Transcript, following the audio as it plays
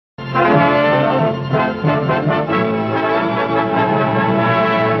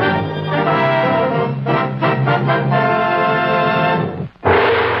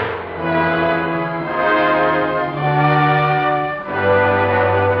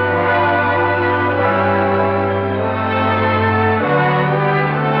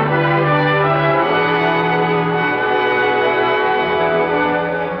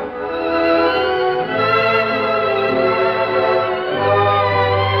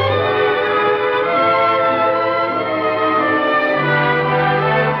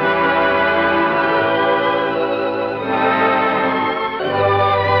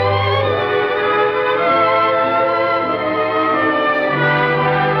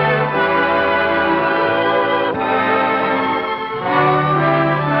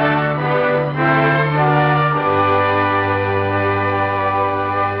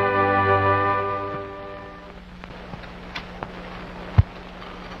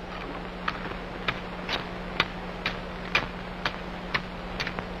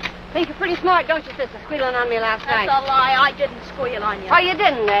Think you're pretty smart, don't you, sister, squealing on me last night? That's a lie. I didn't squeal on you. Oh, you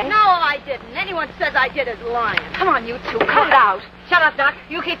didn't, eh? No, I didn't. Anyone says I did is lying. Come on, you two, cut it out. Shut up, Doc.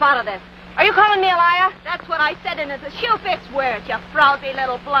 You keep out of this. Are you calling me a liar? That's what I said, and it's a shoe-fix word, you frowsy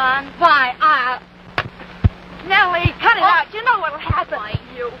little blonde. Why, Nellie, cut it out. You know what'll happen. Why,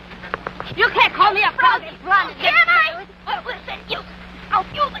 you can't call me a frowsy blonde. Can I? Well, listen, you... Oh,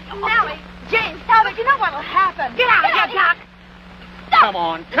 you... Nellie, James, tell me, you know what'll happen. Get out of here, Doc. Come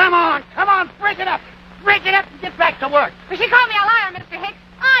on, break it up and get back to work. Well, she called me a liar, Mr. Hicks.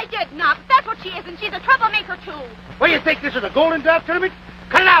 I did not. That's what she is, and she's a troublemaker, too. What do you think, this is a Golden Dove tournament?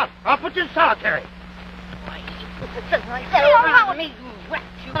 Cut it out, I'll put you in solitary. Things like that on me, you rat.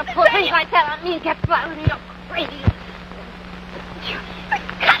 You want to put things like that on me and get blood, you're crazy.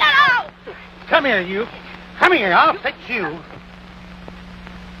 Cut it out! Come here, you. Come here, I'll fix you.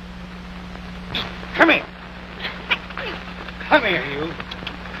 Come here. Come here, you.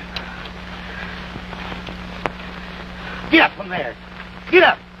 Get up from there. Get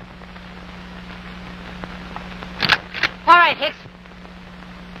up. All right, Hicks.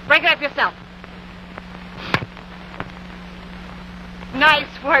 Break it up yourself. Nice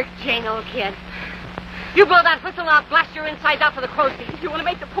work, Jane, old kid. You blow that whistle and I'll blast your insides out for the crow's feet. You want to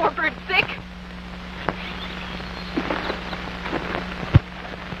make the poor bird sick?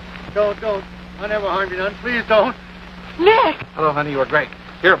 Don't. I never harmed you none. Please don't. Nick! Hello, honey, you were great.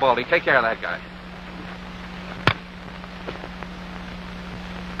 Here, Baldy, take care of that guy.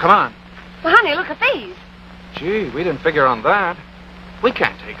 Come on. Well, honey, look at these. Gee, we didn't figure on that. We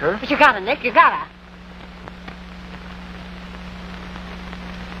can't take her. But you gotta, Nick, you gotta.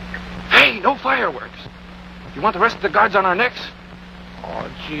 Hey, no fireworks. You want the rest of the guards on our necks? Oh,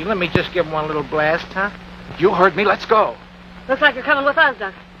 gee, let me just give him one little blast, huh? You heard me. Let's go. Looks like you're coming with us,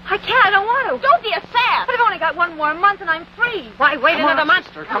 Doc. I can't. I don't want to. Don't be a sap. But I've only got one more month and I'm free. Why, wait Come another on, month.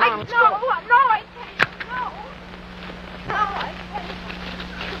 sister, come on, let's go. No, I can't. No, I can't.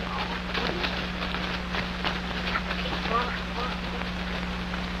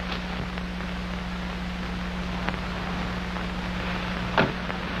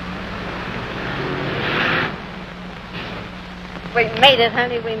 We made it,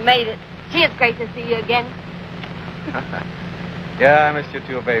 honey. We made it. Gee, it's great to see you again. Yeah, I missed you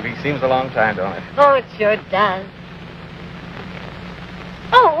too, baby. Seems a long time, don't it? Oh, it sure does.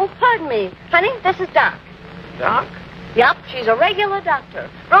 Oh, pardon me. Honey, this is Doc. Doc? Yep, she's a regular doctor.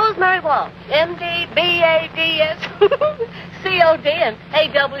 Rosemary Walsh. M.D., B.A.D.S., C.O.D., and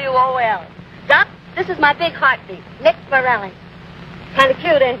A.W.O.L. Doc, this is my big heartbeat, Nick Morelli. Kind of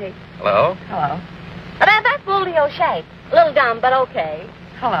cute, ain't he? Hello? Hello. That's Goldie O'Shea. A little dumb, but okay.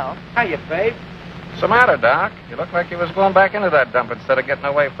 Hello. Hiya, babe. What's the matter, Doc? You look like you was going back into that dump instead of getting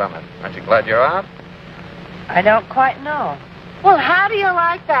away from it. Aren't you glad you're out? I don't quite know. Well, how do you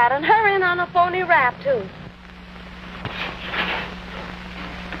like that? And her in on a phony rap, too.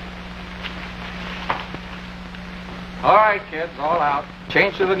 All right, kids, all out.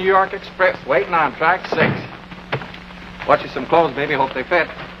 Change to the New York Express. Waiting on track 6. Watch you some clothes, baby. Hope they fit.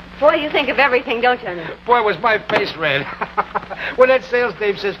 Boy, you think of everything, don't you, honey? Boy, was my face red. When that sales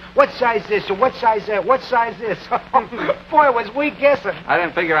dame says, what size this, or what size that, what size this? Boy, was we guessing. I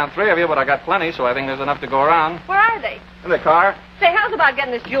didn't figure on 3 of you, but I got plenty, so I think there's enough to go around. Where are they? In the car? Say, how's about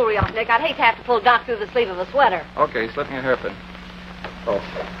getting this jewelry off, Nick? I'd hate to have to pull Doc through the sleeve of a sweater. Okay, slip me a hairpin. Oh.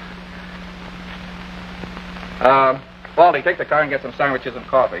 Baldy, take the car and get some sandwiches and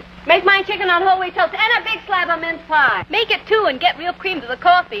coffee. Make mine chicken on whole wheat toast and a big slab of mince pie. Make it 2 and get real cream to the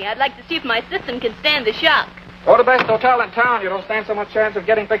coffee. I'd like to see if my system can stand the shock. Go to the best hotel in town. You don't stand so much chance of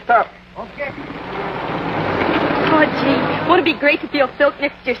getting picked up. Okay. Oh, gee. Won't it be great to feel silk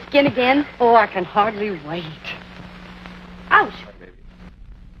next to your skin again? Oh, I can hardly wait. Ouch.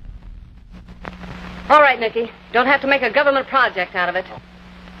 All right, Nicky. Don't have to make a government project out of it.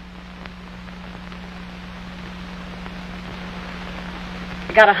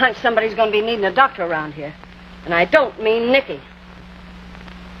 I got a hunch somebody's going to be needing a doctor around here. And I don't mean Nicky.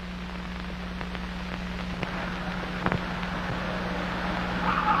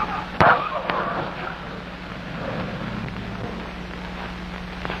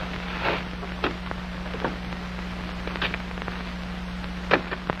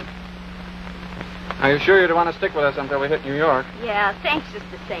 Are you sure you'd want to stick with us until we hit New York? Yeah, thanks just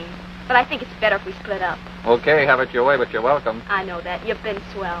the same. But I think it's better if we split up. Okay, have it your way, but you're welcome. I know that. You've been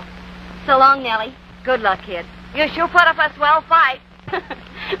swell. So long, Nellie. Good luck, kid. You sure put up a swell fight.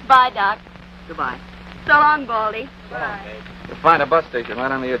 Bye, Doc. Goodbye. So long, Baldy. Bye. You'll find a bus station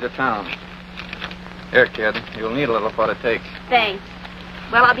right on the edge of town. Here, kid. You'll need a little for what it takes. Thanks.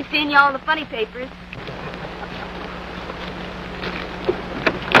 Well, I'll be seeing you all in the funny papers.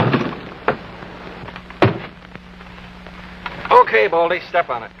 Okay, Baldy, step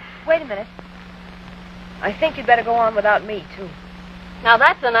on it. Wait a minute. I think you'd better go on without me, too. Now,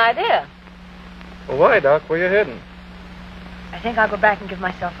 that's an idea. Well, why, Doc? Where you heading? I think I'll go back and give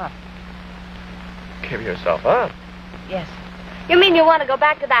myself up. Give yourself up? Yes. You mean you want to go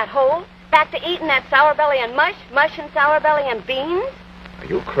back to that hole? Back to eating that sour belly and mush and sour belly and beans? Are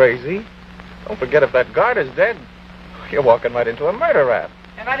you crazy? Don't forget, if that guard is dead, you're walking right into a murder rap.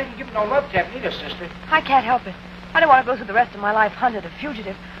 And I didn't give him no love tap neither, sister. I can't help it. I don't want to go through the rest of my life hunted, a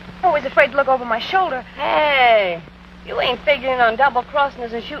fugitive. Always afraid to look over my shoulder. Hey, you ain't figuring on double-crossing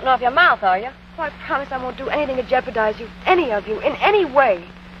us and shooting off your mouth, are you? Oh, I promise I won't do anything to jeopardize you, any of you, in any way.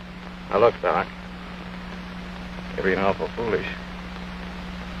 Now, look, Doc. You're being awful foolish.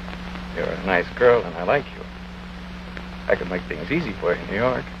 You're a nice girl, and I like you. I could make things easy for you in New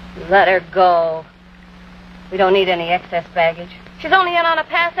York. Let her go. We don't need any excess baggage. She's only in on a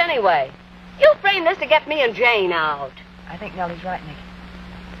pass anyway. You framed this to get me and Jane out. I think Nellie's right, Nick.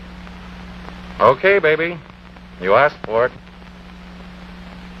 Okay, baby. You asked for it.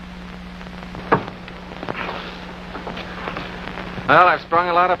 Well, I've sprung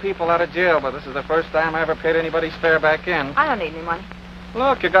a lot of people out of jail, but this is the first time I ever paid anybody's fare back in. I don't need any money.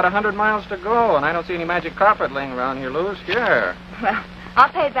 Look, you got 100 miles to go, and I don't see any magic carpet laying around here loose. Here. Well, I'll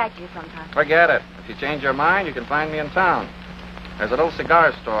pay it back to you sometime. Forget it. If you change your mind, you can find me in town. There's a little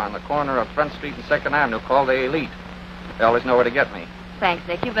cigar store on the corner of Front Street and 2nd Avenue called the Elite. They always know where to get me. Thanks,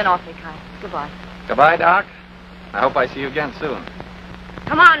 Nick. You've been awfully kind. Goodbye. Goodbye, Doc. I hope I see you again soon.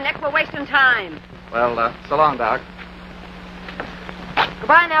 Come on, Nick. We're wasting time. Well, so long, Doc.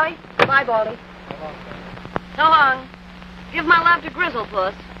 Goodbye, Nellie. Goodbye, Baldy. So long. Give my love to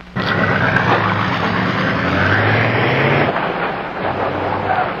Grizzlepuss.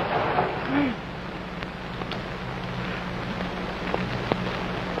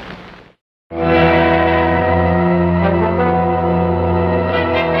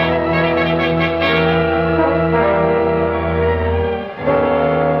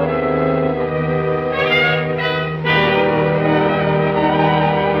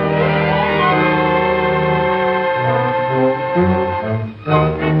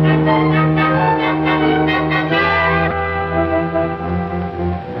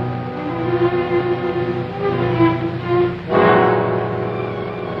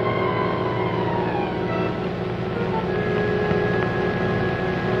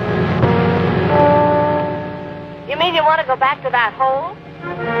 Go back to that hole?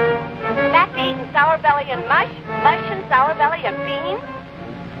 Back to eating sour belly and mush and sour belly and beans?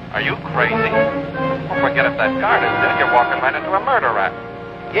 Are you crazy? Don't forget, if that guard is dead, you're walking right into a murder rap.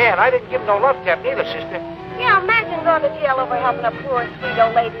 Yeah, and I didn't give him no love tap neither, sister. Yeah, imagine going to jail over helping a poor, sweet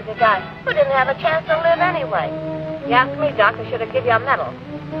old lady to die who didn't have a chance to live anyway. You ask me, Doc, I should have given you a medal.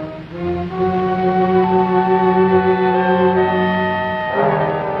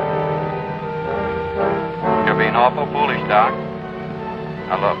 You're being awful foolish, Doc.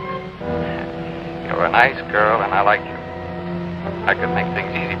 Now, look. You're a nice girl, and I like you. I could make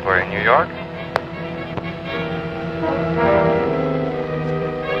things easy for you in New York.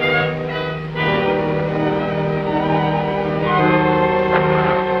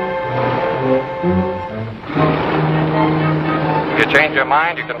 If you change your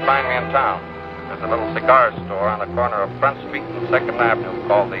mind, you can find me in town. There's a little cigar store on the corner of Front Street and 2nd Avenue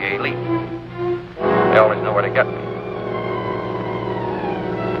called the Elite. They always know where to get me.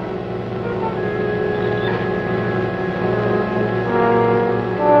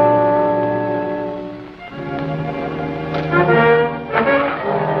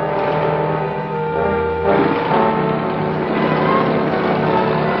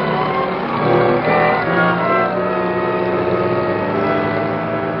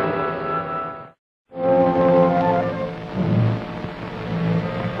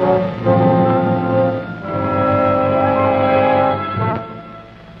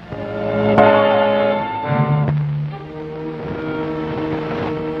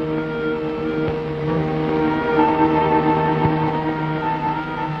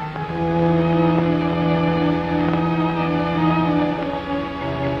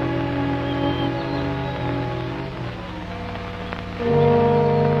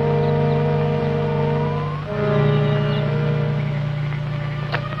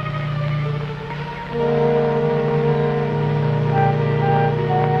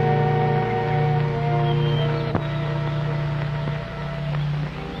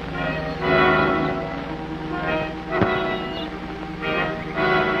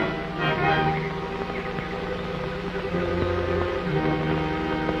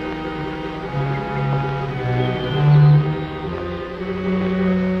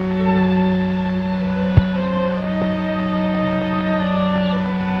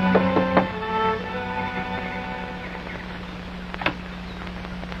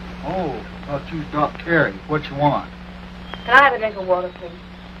 Oh, thought you was Doc Carey. What you want? Can I have a drink of water, please?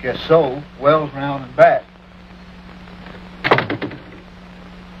 Guess so. Wells round and back.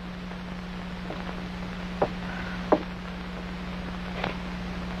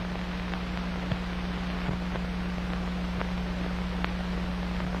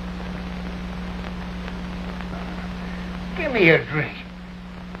 Give me a drink.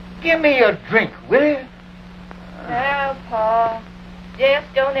 Give me a drink, will you? Now, Paul, just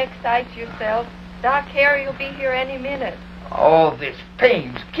don't excite yourself. Doc Harry will be here any minute. Oh, this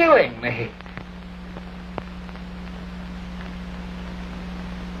pain's killing me.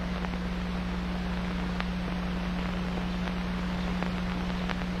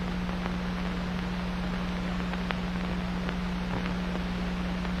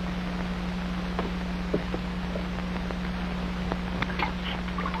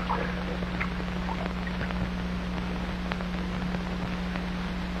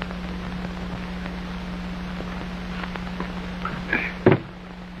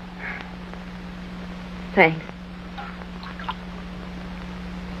 Thanks.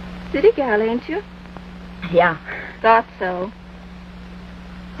 City gal, ain't you? Yeah. Thought so.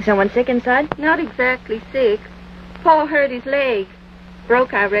 Someone sick inside? Not exactly sick. Paul hurt his leg.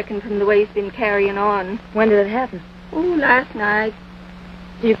 Broke, I reckon, from the way he's been carrying on. When did it happen? Oh, last night.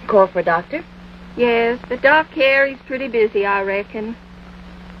 You can call for a doctor? Yes, but Doc Carey's pretty busy, I reckon.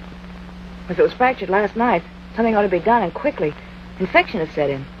 If it was fractured last night, something ought to be done, and quickly. Infection has set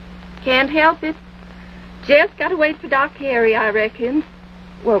in. Can't help it. Just got to wait for Doc Carey, I reckon.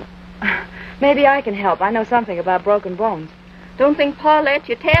 Well, maybe I can help. I know something about broken bones. Don't think Paul let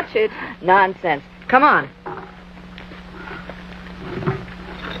you touch it. Nonsense. Come on.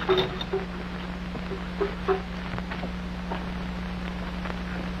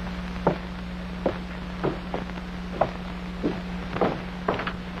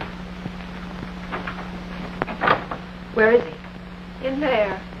 Where is he? In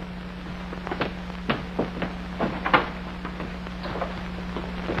there.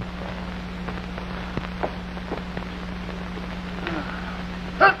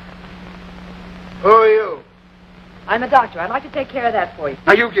 Who are you? I'm a doctor. I'd like to take care of that for you.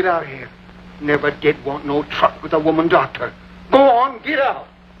 Now you get out of here. Never did want no truck with a woman doctor. Go on, get out.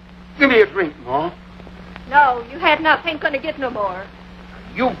 Give me a drink, Ma. No, you had enough. Ain't gonna get no more.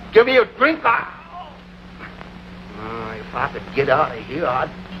 You give me a drink, if I could get out of here,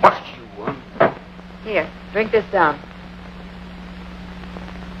 I'd bust you one. Here, drink this down.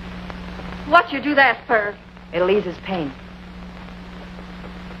 What you do that for? It'll ease his pain.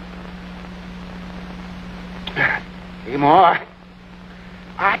 Hey, Ma,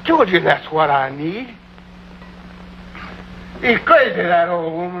 I told you that's what I need. She's crazy, that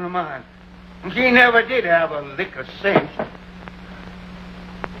old woman of mine. And she never did have a lick of sense.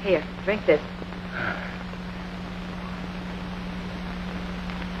 Here, drink this.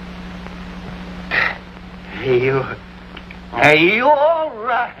 Hey, you all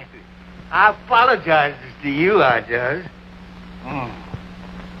right. I apologize to you, I does.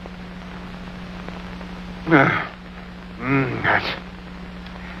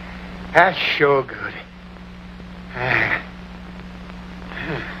 That's sure good.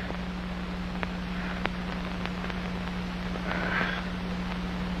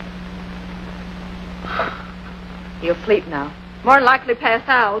 He'll sleep now. More likely pass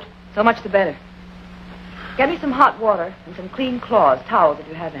out. So much the better. Get me some hot water and some clean cloths, towels if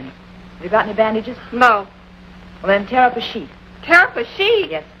you have any. Have you got any bandages? No. Well, then tear up a sheet. Tear up a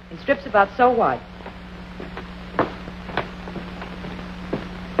sheet? Yes, in strips about so wide.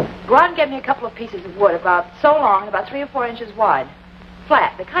 Go out and get me a couple of pieces of wood about so long, about 3 or 4 inches wide.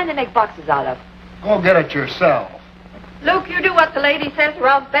 Flat, the kind they make boxes out of. Go get it yourself. Luke, you do what the lady says or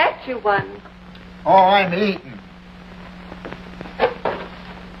I'll bat you one. Oh, I'm eating.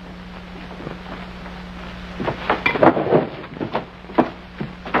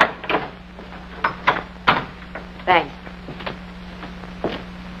 Thanks.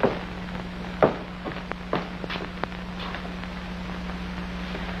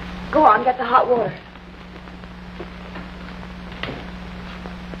 Go on, get the hot water.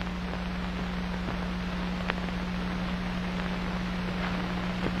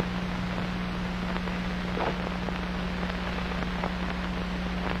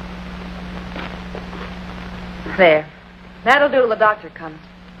 There. That'll do till the doctor comes.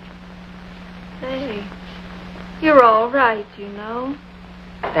 Say, you're all right, you know.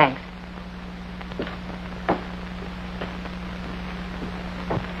 Thanks.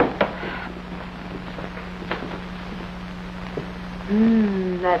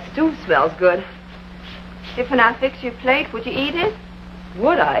 That stew smells good. If when I fix your plate, would you eat it?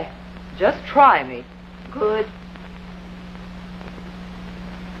 Would I? Just try me. Good.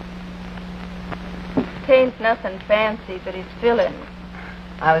 Tain't nothing fancy, but it's filling.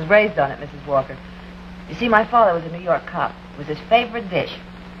 I was raised on it, Mrs. Walker. You see, my father was a New York cop. It was his favorite dish.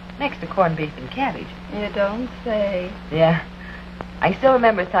 Next to corned beef and cabbage. You don't say. Yeah. I still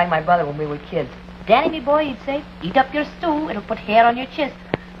remember telling my brother when we were kids, Danny, me boy, he'd say, eat up your stew. It'll put hair on your chest.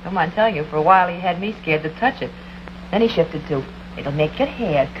 Come on, telling you, for a while he had me scared to touch it. Then he shifted to, it'll make your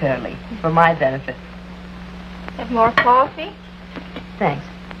hair curly, for my benefit. Have more coffee? Thanks.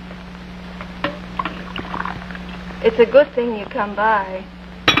 It's a good thing you come by.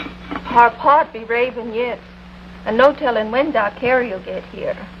 Our pa'd be raving yet. And no telling when Doc Harry'll get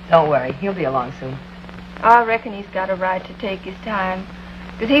here. Don't worry, he'll be along soon. I reckon he's got a right to take his time.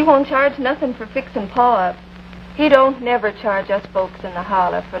 'Cause he won't charge nothing for fixing Pa up. He don't never charge us folks in the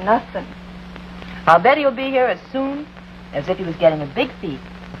holler for nothing. I'll bet he'll be here as soon as if he was getting a big feed.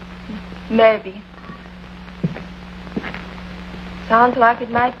 Maybe. Sounds like it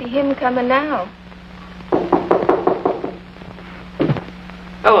might be him coming now.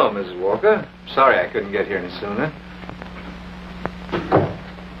 Hello, Mrs. Walker. Sorry I couldn't get here any sooner.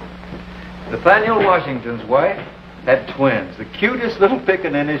 Nathaniel Washington's wife had twins, the cutest little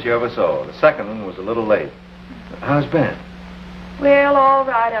pickaninnies you ever saw. The second one was a little late. How's Ben? Well, all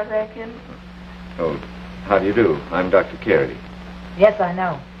right, I reckon. Oh, how do you do? I'm Dr. Carey. Yes, I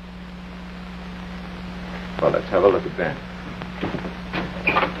know. Well, let's have a look at Ben.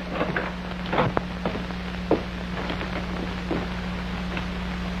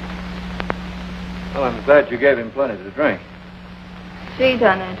 Well, I'm glad you gave him plenty to drink. She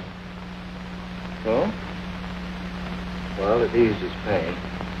done it. So? Well, it eased his pain.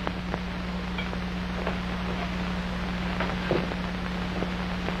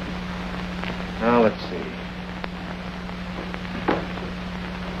 Now, let's see.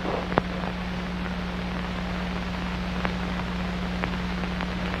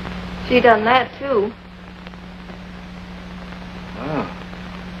 She done that, too. Oh.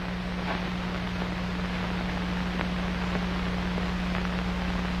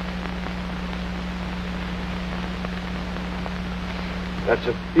 That's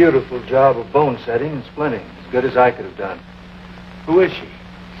a beautiful job of bone setting and splinting, as good as I could have done. Who is she?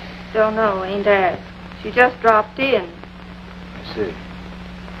 Don't know, ain't asked. She just dropped in. I see.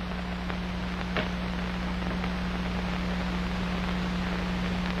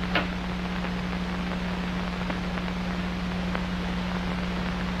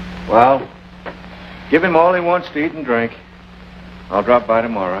 Well, give him all he wants to eat and drink. I'll drop by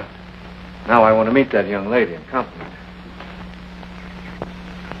tomorrow. Now I want to meet that young lady and compliment her.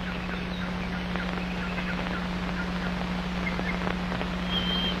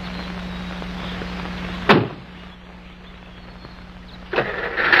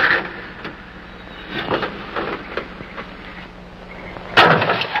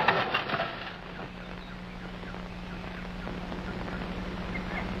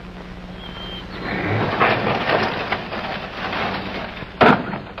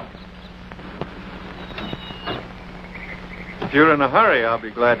 If you're in a hurry, I'll be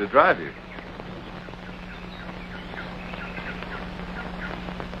glad to drive you.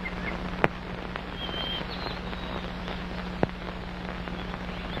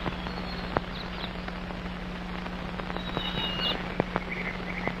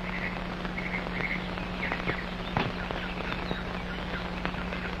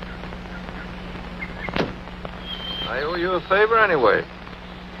 I owe you a favor anyway.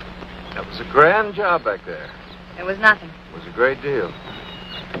 That was a grand job back there. It was nothing. It was a great deal.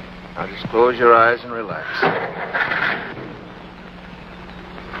 Now just close your eyes and relax.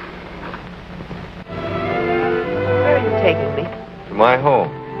 Where are you taking me? To my home.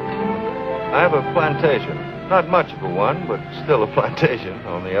 I have a plantation. Not much of a one, but still a plantation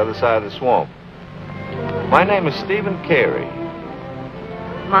on the other side of the swamp. My name is Stephen Carey.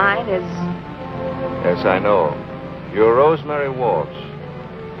 Mine is... Yes, I know. You're Rosemary Walsh.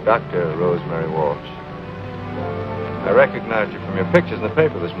 Dr. Rosemary Walsh. I recognized you from your pictures in the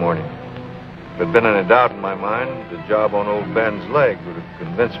paper this morning. If there'd been any doubt in my mind, the job on old Ben's leg would have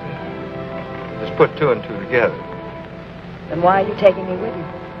convinced me. Just put two and two together. Then why are you taking me with you?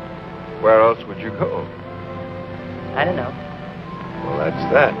 Where else would you go? I don't know. Well,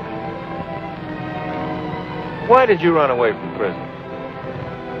 that's that. Why did you run away from prison?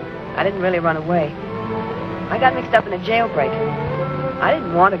 I didn't really run away. I got mixed up in a jailbreak. I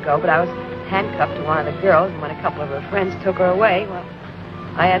didn't want to go, but I was handcuffed to one of the girls, and when a couple of her friends took her away, well,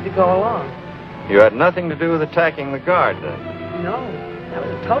 I had to go along. You had nothing to do with attacking the guard, then? No, that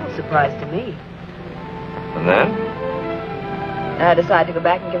was a total surprise to me. And then? And I decided to go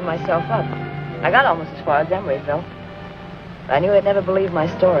back and give myself up. I got almost as far as Emeryville. But I knew they'd never believe my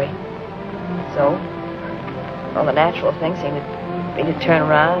story. So, well, the natural thing seemed to be to turn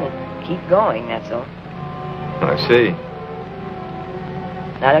around and keep going, that's all. I see.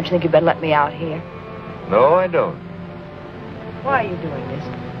 Now, don't you think you'd better let me out here? No, I don't. Why are you doing this?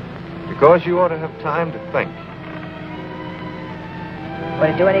 Because you ought to have time to think. Would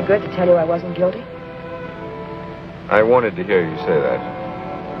it do any good to tell you I wasn't guilty? I wanted to hear you say that.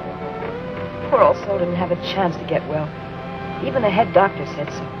 Poor old soul didn't have a chance to get well. Even the head doctor said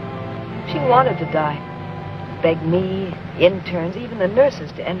so. She wanted to die. Begged me, interns, even the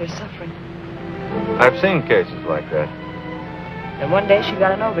nurses to end her suffering. I've seen cases like that. And one day she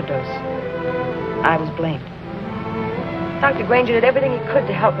got an overdose. I was blamed. Dr. Granger did everything he could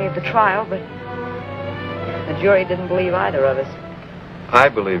to help me at the trial, but the jury didn't believe either of us. I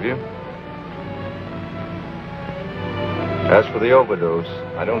believe you. As for the overdose,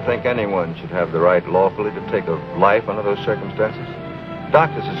 I don't think anyone should have the right lawfully to take a life under those circumstances.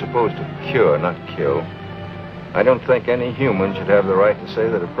 Doctors are supposed to cure, not kill. I don't think any human should have the right to say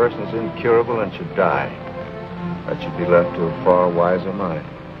that a person's incurable and should die. That should be left to a far wiser mind.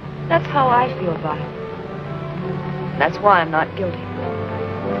 That's how I feel about it. That's why I'm not guilty.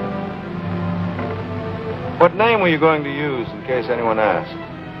 What name were you going to use in case anyone asked?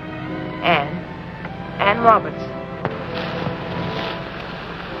 Ann Roberts.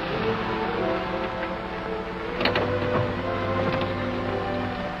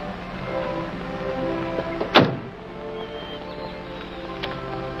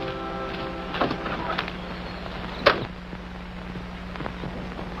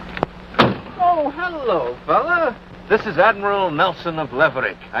 Hello, fella. This is Admiral Nelson of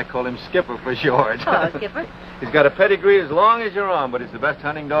Leverick. I call him Skipper for short. Hello, Skipper. He's got a pedigree as long as your arm, but he's the best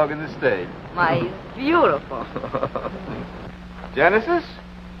hunting dog in the state. My, he's beautiful. Genesis?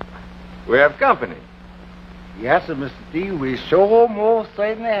 We have company. Yes, sir, Mr. D. We sure most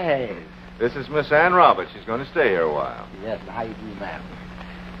certainly has. This is Miss Ann Roberts. She's going to stay here a while. Yes, how you do, ma'am?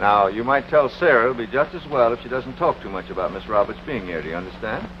 Now, you might tell Sarah it'll be just as well if she doesn't talk too much about Miss Roberts being here. Do you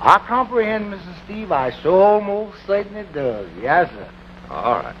understand? I comprehend, Mrs. Steve. I sure most certainly does. Yes, sir.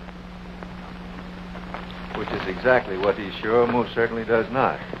 All right. Which is exactly what he sure most certainly does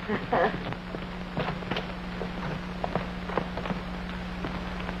not.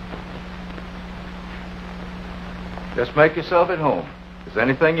 Just make yourself at home. If there's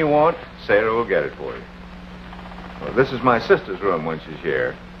anything you want, Sarah will get it for you. Well, this is my sister's room when she's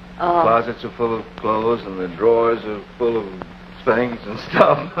here. Oh. The closets are full of clothes, and the drawers are full of things and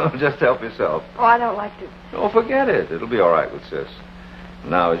stuff. Just help yourself. Oh, I don't like to. Oh, forget it. It'll be all right with Sis.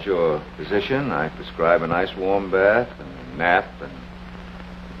 Now, as your physician, I prescribe a nice warm bath and a nap and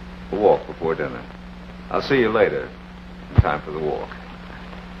a walk before dinner. I'll see you later in time for the walk.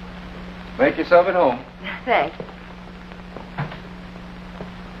 Make yourself at home. Thanks.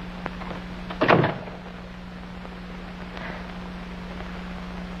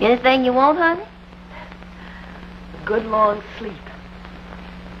 Anything you want, honey? A good long sleep.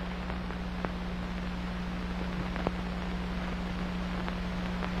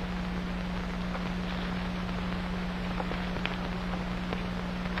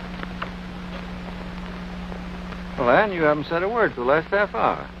 Well, Ann, you haven't said a word for the last half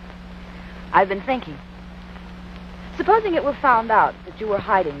hour. I've been thinking. Supposing it were found out that you were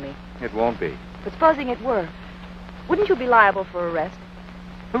hiding me, It won't be. but supposing it were, wouldn't you be liable for arrest?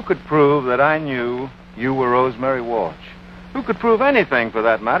 Who could prove that I knew you were Rosemary Walsh? Who could prove anything, for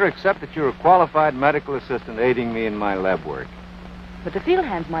that matter, except that you're a qualified medical assistant aiding me in my lab work? But the field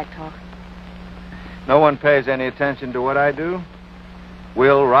hands might talk. No one pays any attention to what I do.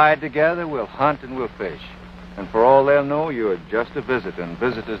 We'll ride together, we'll hunt, and we'll fish. And for all they'll know, you're just a visitor, and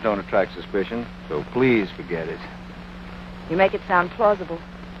visitors don't attract suspicion, so please forget it. You make it sound plausible.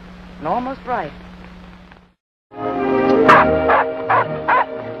 And almost right.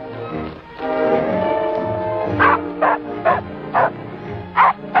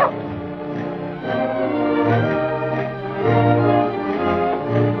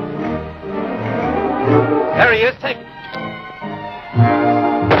 There he is. Take...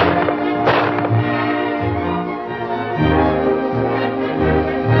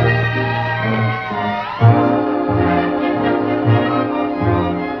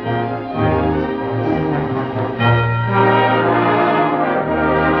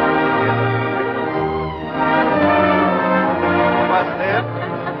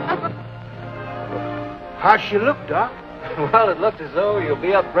 How's she look, Doc? Well, it looked as though you'll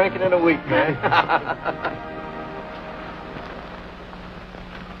be up drinking in a week, man.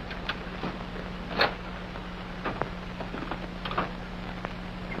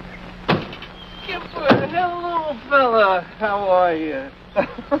 Well, hello, fella. How are you?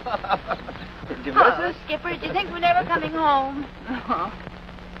 Did you miss us? Skipper, do you think we're never coming home? Uh-huh.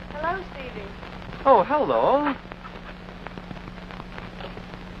 Hello, Stevie. Oh, hello.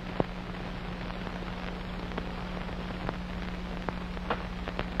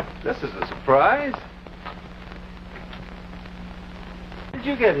 This is a surprise. Did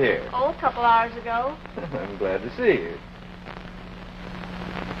you get here? Oh, a couple hours ago. I'm glad to see you.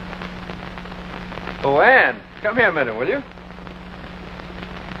 Oh, Ann, come here a minute, will you?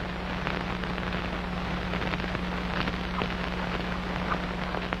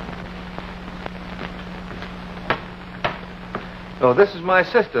 Oh, this is my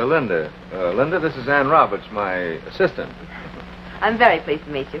sister, Linda. Linda, this is Ann Roberts, my assistant. I'm very pleased to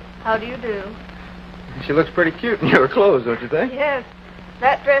meet you. How do you do? She looks pretty cute in your clothes, don't you think? Yes.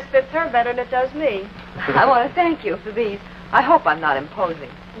 That dress fits her better than it does me. I want to thank you for these. I hope I'm not imposing.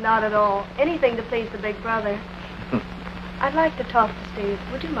 Not at all. Anything to please the big brother. I'd like to talk to Steve.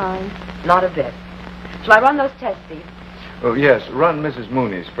 Would you mind? Not a bit. Shall I run those tests, Steve? Oh, yes, run Mrs.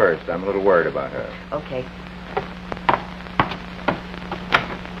 Mooney's first. I'm a little worried about her. Okay.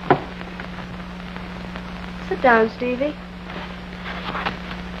 Sit down, Stevie.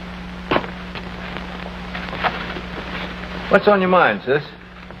 What's on your mind, sis?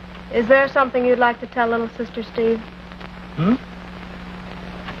 Is there something you'd like to tell little sister Steve? Hmm?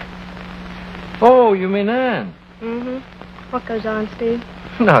 Oh, you mean Ann? Mm-hmm. What goes on, Steve?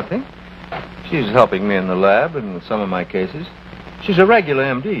 Nothing. She's helping me in the lab and with some of my cases. She's a regular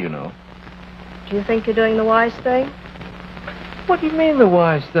MD, you know. Do you think you're doing the wise thing? What do you mean, the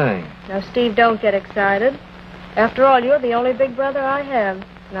wise thing? Now, Steve, don't get excited. After all, you're the only big brother I have,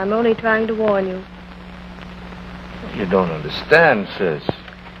 and I'm only trying to warn you. You don't understand, sis.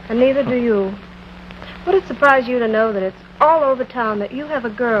 And neither do you. Would it surprise you to know that it's all over town that you have a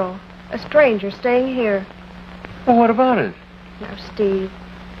girl, a stranger, staying here? Well, what about it? Now, Steve,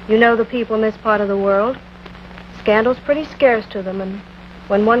 you know the people in this part of the world. Scandal's pretty scarce to them, and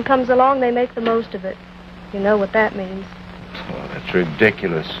when one comes along, they make the most of it. You know what that means. Oh, that's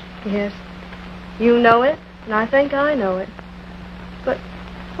ridiculous. Yes. You know it, and I think I know it. But,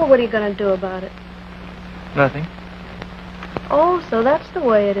 well, what are you going to do about it? Nothing. Oh, so that's the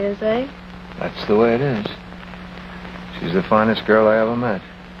way it is, eh? That's the way it is. She's the finest girl I ever met.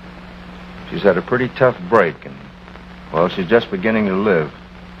 She's had a pretty tough break, and, well, she's just beginning to live.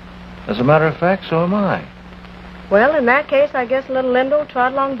 As a matter of fact, so am I. Well, in that case, I guess little Linda will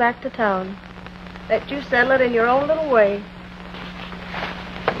trot along back to town. Let you settle it in your own little way.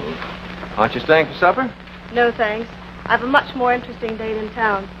 Aren't you staying for supper? No, thanks. I've a much more interesting date in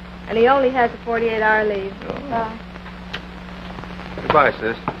town, and he only has a 48-hour leave. Oh. Goodbye,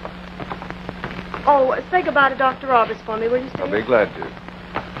 sis. Oh, say goodbye to Dr. Roberts for me, will you, Steve? I'll be glad to.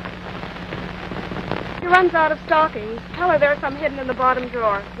 He runs out of stockings. Tell her there's some hidden in the bottom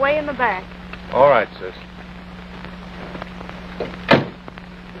drawer, way in the back. All right, sis.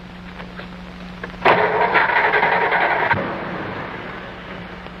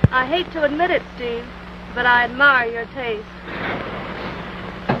 I hate to admit it, Steve, but I admire your taste.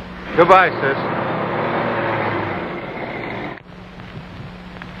 Goodbye, sis.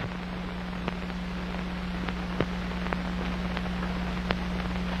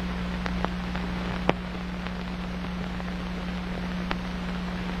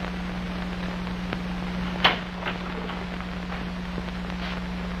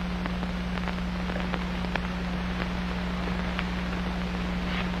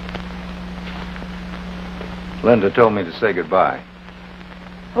 Linda told me to say goodbye.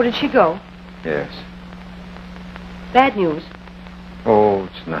 Oh, did she go? Yes. Bad news. Oh,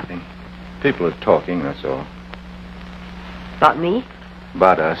 it's nothing. People are talking, that's all. About me?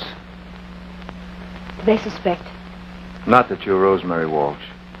 About us. They suspect. Not that you're Rosemary Walsh.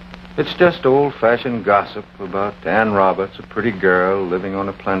 It's just old-fashioned gossip about Ann Roberts, a pretty girl living on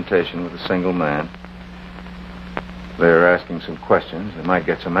a plantation with a single man. They're asking some questions. They might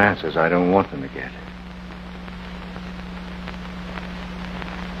get some answers I don't want them to get.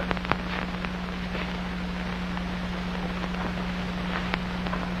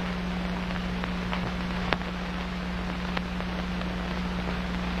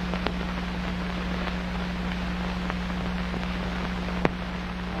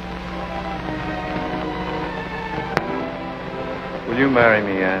 Will you marry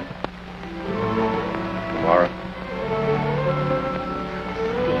me, Ann? Tomorrow?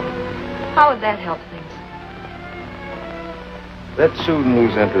 How would that help things? Let Susan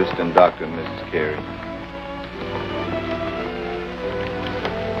lose interest in Dr. and Mrs. Carey.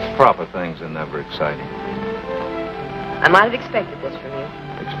 Proper things are never exciting. I might have expected this from you.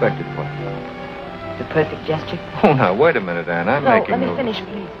 Expected what? The perfect gesture. Oh, now, wait a minute, Anne. I'm No, making let me no- finish,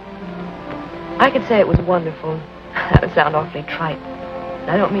 please. I could say it was wonderful. That would sound awfully trite.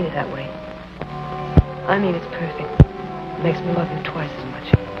 I don't mean it that way. I mean it's perfect. It makes me love you twice as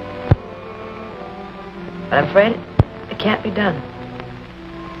much. But I'm afraid it can't be done.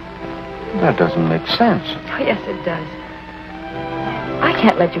 That doesn't make sense. Oh, yes, it does. I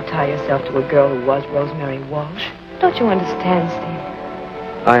can't let you tie yourself to a girl who was Rosemary Walsh. Don't you understand,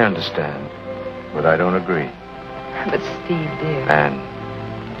 Steve? I understand, but I don't agree. But Steve, dear. Anne,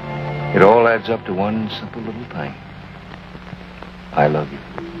 it all adds up to one simple little thing. I love you.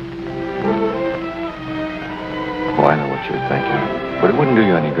 Oh, I know what you're thinking. But it wouldn't do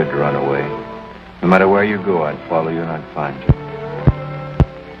you any good to run away. No matter where you go, I'd follow you and I'd find you.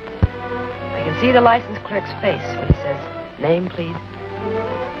 I can see the license clerk's face when he says, name, please.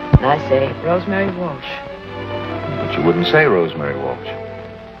 And I say, Rosemary Walsh. But you wouldn't say Rosemary Walsh.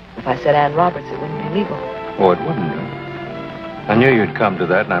 If I said Ann Roberts, it wouldn't be legal. Oh, it wouldn't. I knew you'd come to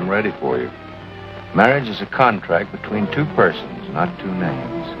that, and I'm ready for you. Marriage is a contract between two persons, not two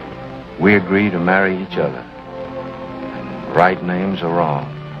names. We agree to marry each other. And right names are wrong.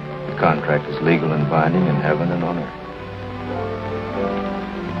 The contract is legal and binding in heaven and on earth.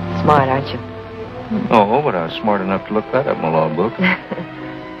 Smart, aren't you? Oh, but I was smart enough to look that up in my law book.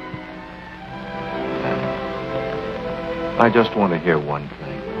 I just want to hear one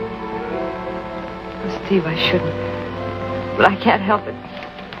thing. Oh, Steve, I shouldn't. But I can't help it.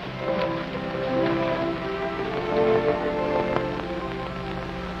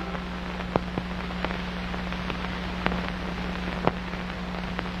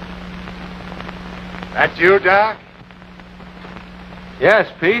 That you, Doc?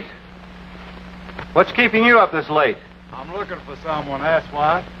 Yes, Pete. What's keeping you up this late? I'm looking for someone, that's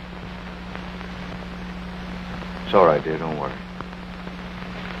why. It's all right, dear. Don't worry.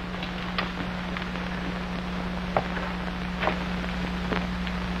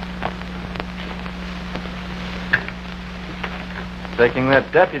 Taking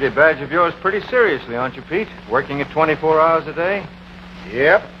that deputy badge of yours pretty seriously, aren't you, Pete? Working it 24 hours a day?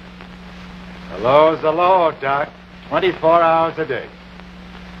 Yep. The law's the law, Doc. 24 hours a day.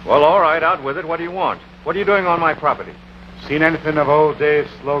 Well, all right, out with it. What do you want? What are you doing on my property? Seen anything of old Dave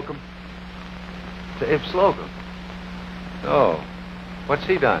Slocum? Dave Slocum? No. What's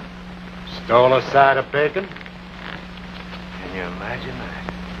he done? Stole a side of bacon? Can you imagine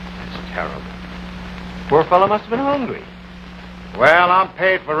that? That's terrible. Poor fellow must have been hungry. Well, I'm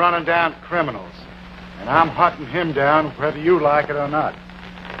paid for running down criminals. And I'm hunting him down whether you like it or not.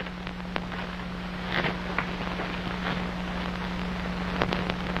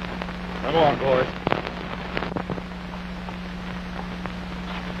 Come on, boys.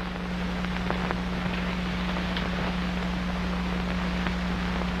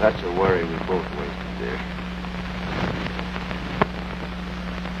 That's a worry we both wasted, dear.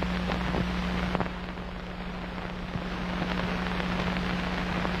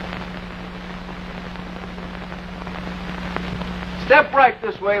 Step right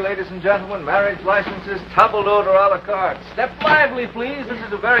this way, ladies and gentlemen. Marriage licenses, table d'hôte or a la carte. Step lively, please. This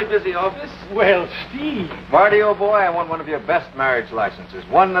is a very busy office. Well, Steve. Marty, oh boy, I want one of your best marriage licenses.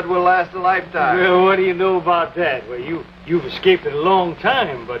 One that will last a lifetime. Well, what do you know about that? Well, you've escaped it a long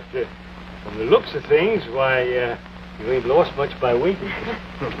time, but from the looks of things, why, you ain't lost much by waiting.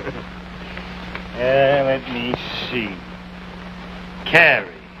 Let me see. Carrie.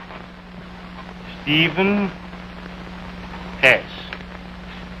 Stephen Hess.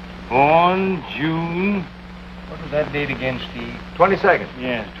 Born June. What was that date again, Steve? 22nd.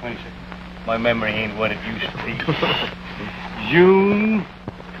 Yeah, 22nd. My memory ain't what it used to be. June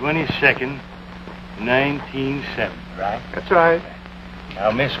 22nd, 1970, right? That's right.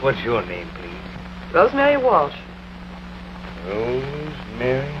 Now, miss, what's your name, please? Rosemary Walsh.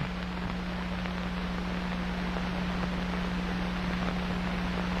 Rosemary.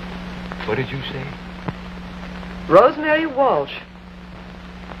 What did you say? Rosemary Walsh.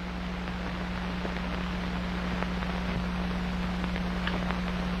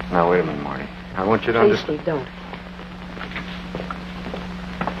 Now, wait a minute, Marty. I want you to Please, understand. Steve, don't.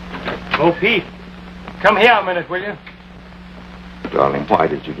 Oh, Pete. Come here a minute, will you? Darling, why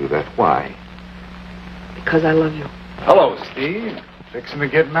did you do that? Why? Because I love you. Hello, Steve. Fixing to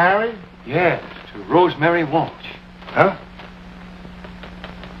get married? Yes, to Rosemary Walsh. Huh?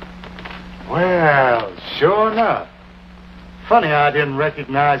 Well, sure enough. Funny I didn't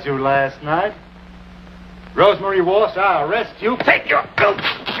recognize you last night. Rosemary Walsh, I arrest you. Take your filthy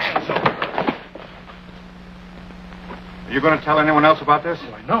hands over her. Are you going to tell anyone else about this?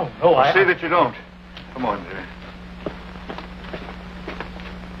 No, See that you don't. Come on, dear.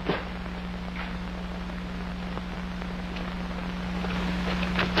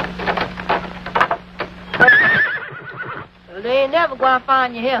 never going to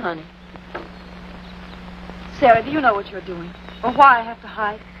find you here, honey. Sarah, do you know what you're doing? Or why I have to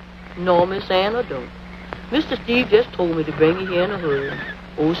hide? No, Miss Ann, I don't. Mr. Steve just told me to bring you here in a hurry.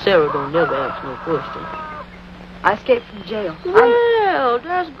 Oh, Sarah don't never ask no questions. I escaped from jail. Well,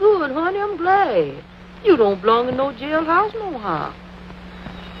 that's good, honey. I'm glad. You don't belong in no jailhouse no how.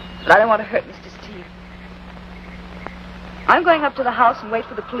 But I don't want to hurt Mr. Steve. I'm going up to the house and wait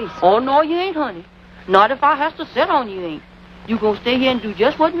for the police. Oh, no, you ain't, honey. Not if I has to sit on you ain't. You gonna stay here and do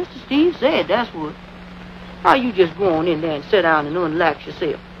just what Mr. Steve said, that's what. Now, you just go on in there and sit down and unlax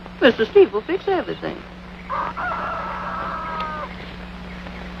yourself. Mr. Steve will fix everything.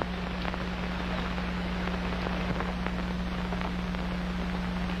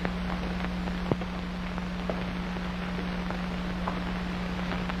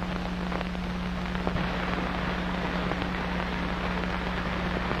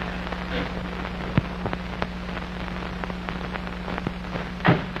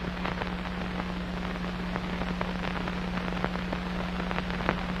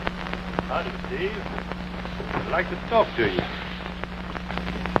 Howdy, Steve. I'd like to talk to you.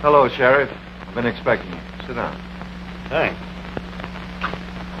 Hello, Sheriff. I've been expecting you. Sit down. Thanks.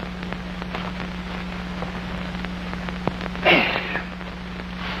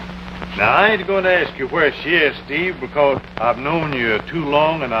 Now, I ain't going to ask you where she is, Steve, because I've known you too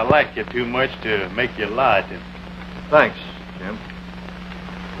long and I like you too much to make you lie to me. Thanks, Jim.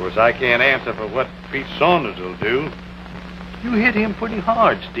 Of course, I can't answer for what Pete Saunders will do. You hit him pretty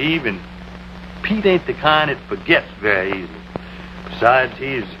hard, Steve, and Pete ain't the kind that forgets very easily. Besides,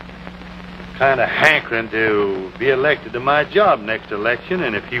 he's kind of hankering to be elected to my job next election,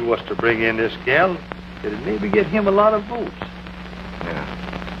 and if he was to bring in this gal, it'd maybe get him a lot of votes. Yeah.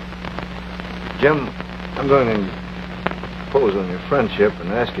 Jim, I'm going to impose on your friendship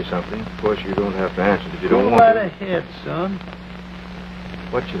and ask you something. Of course, you don't have to answer if you don't want Go right to. ahead, son.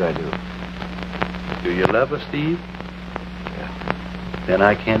 What should I do? Do you love her, Steve? Yeah. Then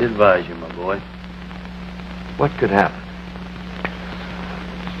I can't advise you, my boy. What could happen?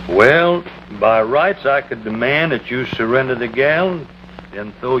 Well, by rights, I could demand that you surrender the gal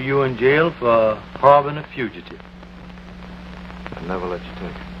and throw you in jail for harboring a fugitive. I'll never let you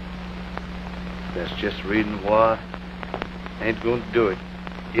take it. That's just the reason why I ain't going to do it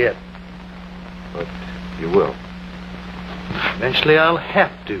yet. But you will. Eventually, I'll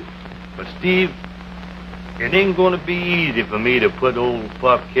have to. But, Steve, it ain't going to be easy for me to put old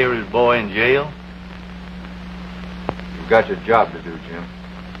Pop Carey's boy in jail. You've got your job to do, Jim.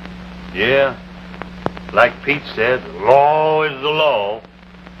 Yeah. Like Pete said, the law is the law.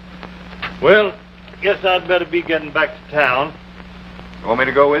 Well, I guess I'd better be getting back to town. You want me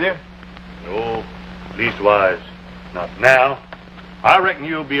to go with you? No, leastwise, not now. I reckon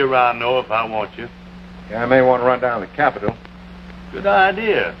you'll be around, though, if I want you. Yeah, I may want to run down to the Capitol. Good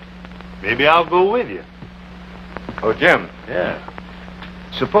idea. Maybe I'll go with you. Oh, Jim. Yeah.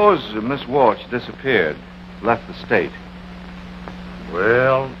 Suppose Miss Walsh disappeared, left the state.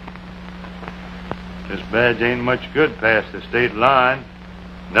 Well, this badge ain't much good past the state line.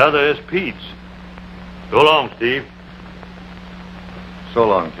 Neither is Pete's. So long, Steve. So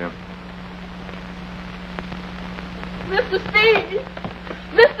long, Jim. Mr. Steve!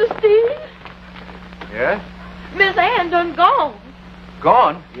 Mr. Steve! Yes? Miss Ann done gone.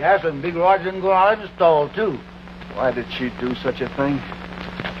 Gone? Yes, and Big Roger didn't go out of the stall, too. Why did she do such a thing?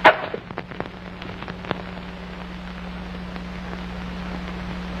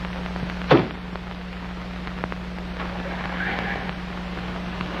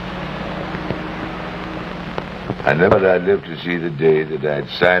 I never thought I'd live to see the day that I'd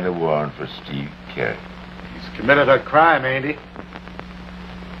sign a warrant for Steve Carey. He's committed a crime, ain't he?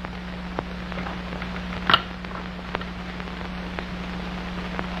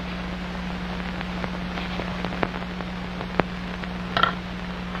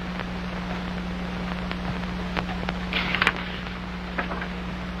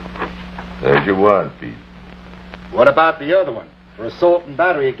 There's your warrant, Pete. What about the other one? For assault and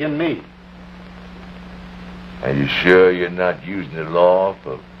battery against me. Are you sure you're not using the law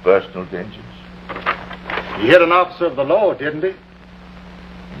for personal vengeance? He hit an officer of the law, didn't he?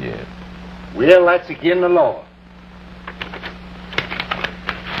 Yeah. Well, that's against the law.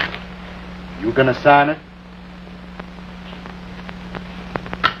 You gonna sign it?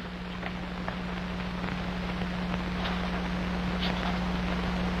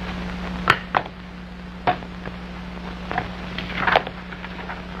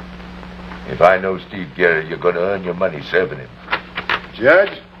 If I know Steve Carey, you're going to earn your money serving him.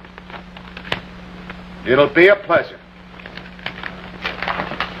 Judge, it'll be a pleasure.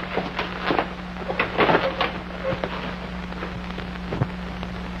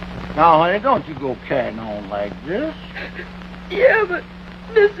 Now, honey, don't you go carrying on like this. Yeah, but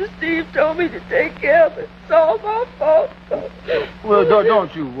Mr. Steve told me to take care of it. It's all my fault. Well,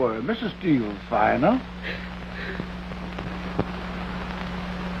 don't you worry. Mrs. Steve will find her.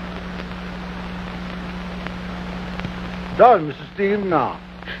 Does Mrs. Steve now?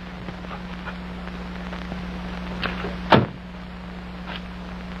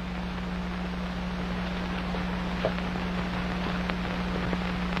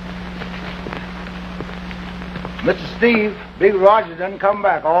 Mr. Steve, Big Roger doesn't come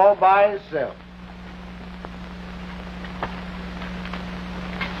back all by himself.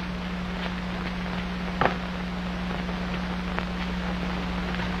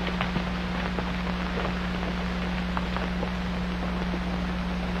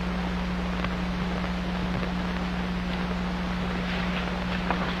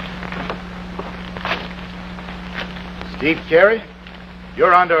 Steve Carey,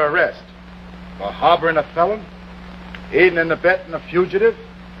 you're under arrest for harboring a felon, aiding and abetting a fugitive,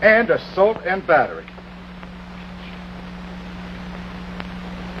 and assault and battery.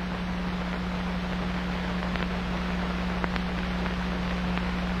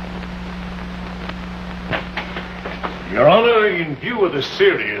 Your Honor, in view of the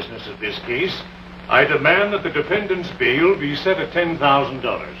seriousness of this case, I demand that the defendant's bail be set at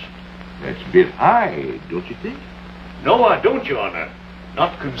 $10,000. That's a bit high, don't you think? No, I don't, Your Honor.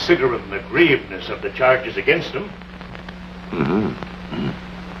 Not considering the graveness of the charges against him.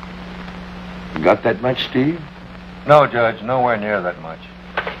 Got that much, Steve? No, Judge, nowhere near that much.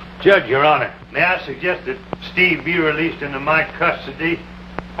 Judge, Your Honor, may I suggest that Steve be released into my custody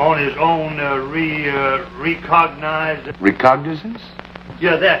on his own recognized... Recognizance?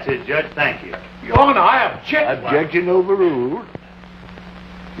 Yeah, that's it, Judge. Thank you. Your Honor, I object. Objection overruled.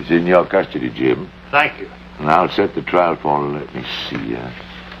 He's in your custody, Jim. Thank you. And I'll set the trial for, let me see,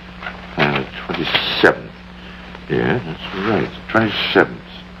 27th. Yeah, that's right, 27th.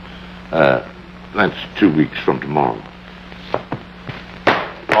 That's 2 weeks from tomorrow.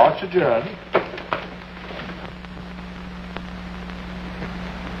 Court's adjourned.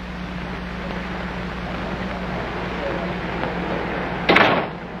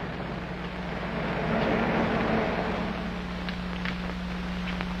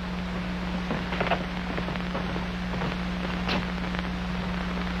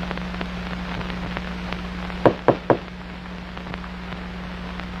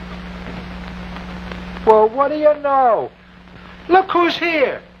 Well, what do you know? Look who's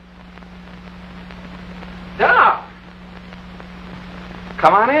here. Doc!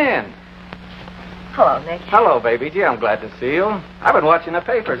 Come on in. Hello, Nick. Hello, baby. Gee, I'm glad to see you. I've been watching the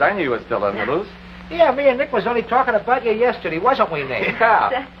papers. I knew you were still on the loose. Yeah, me and Nick was only talking about you yesterday, wasn't we, Nick? Yeah.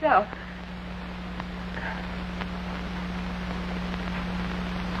 That's so.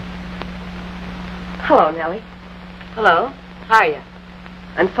 Hello, Nellie. Hello. How are you?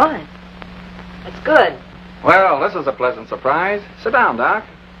 I'm fine. That's good. Well, this is a pleasant surprise. Sit down, Doc.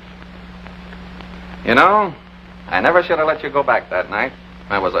 You know, I never should have let you go back that night.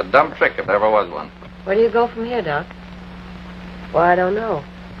 That was a dumb trick if there ever was one. Where do you go from here, Doc? Well, I don't know.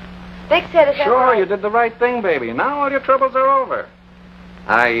 Vic said it's Sure, you did the right thing, baby. Now all your troubles are over.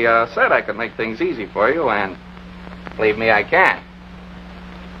 I said I could make things easy for you, and believe me, I can.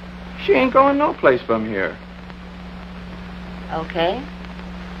 She ain't going no place from here. Okay.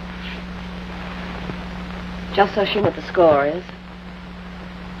 Just so she knows what the score is.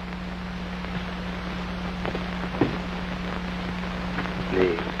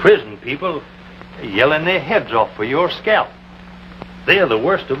 The prison people are yelling their heads off for your scalp. They're the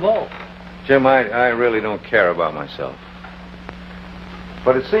worst of all. Jim, I really don't care about myself.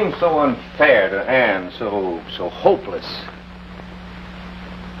 But it seems so unfair to Anne, so hopeless.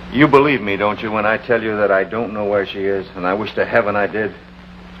 You believe me, don't you, when I tell you that I don't know where she is, and I wish to heaven I did?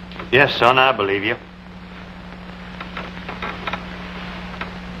 Yes, son, I believe you.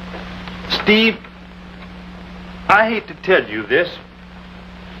 Steve, I hate to tell you this,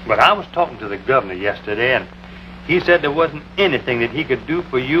 but I was talking to the governor yesterday, and he said there wasn't anything that he could do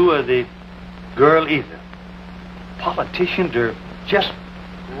for you or the girl either. Politicians are just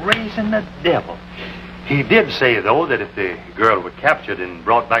raising the devil. He did say, though, that if the girl were captured and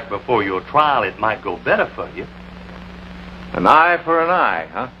brought back before your trial, it might go better for you. An eye for an eye,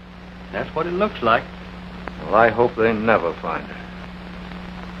 huh? That's what it looks like. Well, I hope they never find her.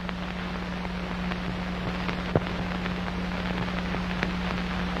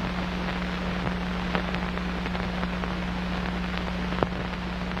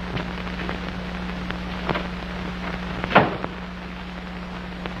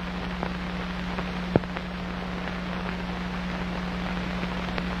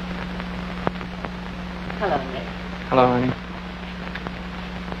 Hello, honey.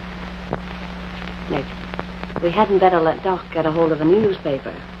 Nick, we hadn't better let Doc get a hold of a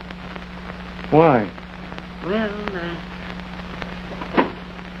newspaper. Why? Well,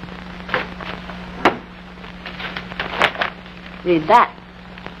 read that.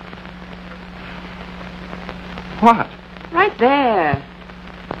 What? Right there.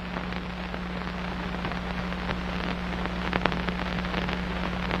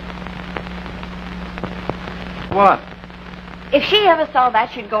 What? If she ever saw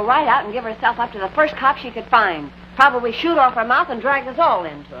that, she'd go right out and give herself up to the first cop she could find. Probably shoot off her mouth and drag us all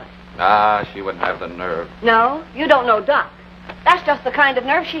into it. Ah, she wouldn't have the nerve. No, you don't know Doc. That's just the kind of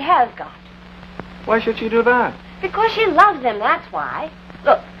nerve she has got. Why should she do that? Because she loves him, that's why.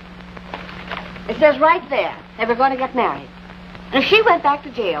 Look, it says right there they were going to get married. And if she went back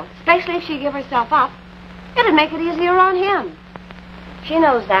to jail, especially if she gave herself up, it'd make it easier on him. She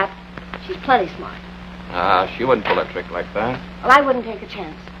knows that. She's plenty smart. Ah, she wouldn't pull a trick like that. Well, I wouldn't take a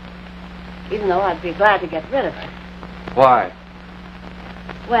chance. Even though I'd be glad to get rid of her. Why?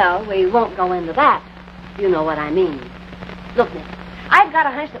 Well, we won't go into that. You know what I mean. Look, Nick, I've got a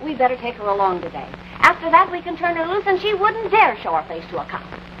hunch that we better take her along today. After that, we can turn her loose and she wouldn't dare show her face to a cop.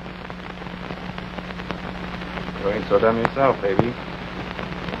 You ain't so dumb yourself, baby.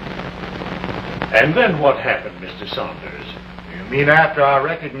 And then what happened, Mr. Saunders? You mean after I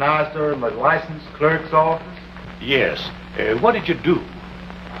recognized her in the license clerk's office? Yes. What did you do?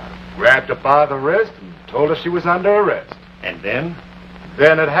 Grabbed her by the wrist and told her she was under arrest. And then?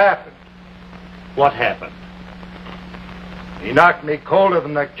 Then it happened. What happened? He knocked me colder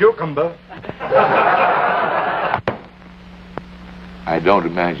than a cucumber. I don't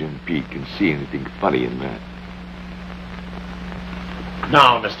imagine Pete can see anything funny in that.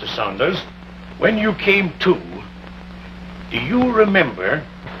 Now, Mr. Saunders, when you came to, do you remember...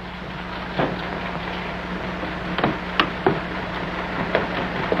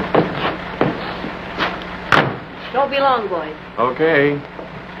 Don't be long, boys. Okay.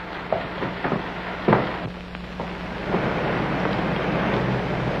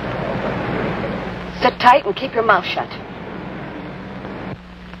 Sit tight and keep your mouth shut.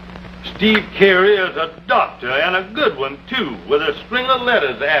 Steve Carey is a doctor, and a good one, too, with a string of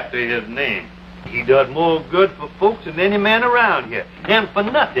letters after his name. He does more good for folks than any man around here, and for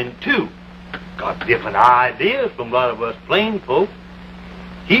nothing, too. Got different ideas from a lot of us plain folks.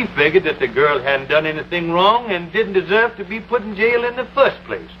 He figured that the girl hadn't done anything wrong and didn't deserve to be put in jail in the first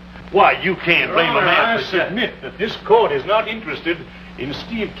place. Why, you can't blame a man I for that. submit that this court is not interested in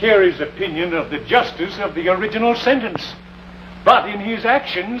Steve Carey's opinion of the justice of the original sentence, but in his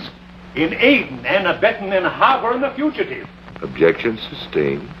actions in aiding and abetting and harboring the fugitive. Objection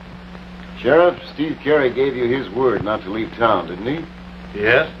sustained. Sheriff, Steve Carey gave you his word not to leave town, didn't he?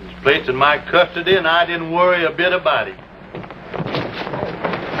 Yes, he's placed in my custody, and I didn't worry a bit about it.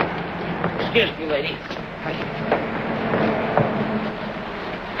 Excuse me, lady.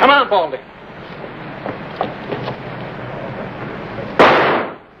 Come on, Baldy.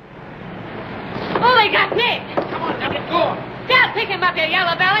 Oh, they got Nick! Come on, now get going. Down, pick him up, you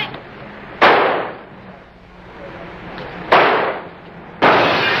yellow belly!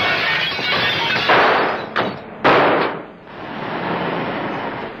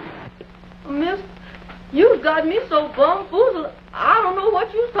 Miss, you've got me so bumfoozled, I don't know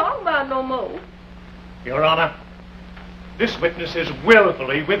what you're talking about no more. Your Honor, this witness is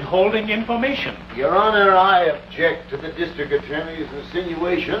willfully withholding information. Your Honor, I object to the district attorney's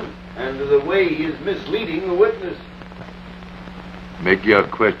insinuation and to the way he is misleading the witness. Make your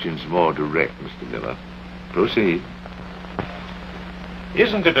questions more direct, Mr. Miller. Proceed.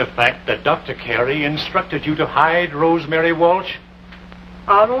 Isn't it a fact that Dr. Carey instructed you to hide Rosemary Walsh?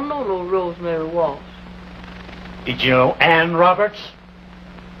 I don't know no Rosemary Walsh. Did you know Ann Roberts?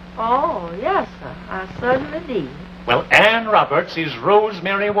 Oh, yes, sir. I certainly did. Well, Ann Roberts is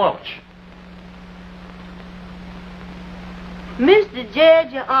Rosemary Walsh. Mr.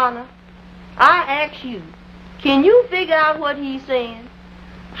 Judge, Your Honor, I ask you, can you figure out what he's saying?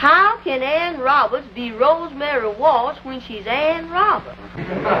 How can Ann Roberts be Rosemary Walsh when she's Ann Roberts?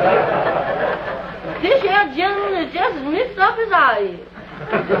 This here gentleman is just as mixed up as I is.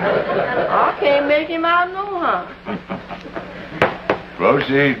 I can't make him out no how.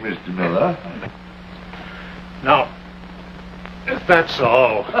 Proceed, Mr. Miller. Now, if that's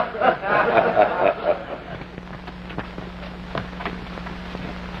all.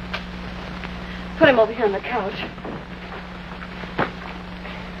 Put him over here on the couch.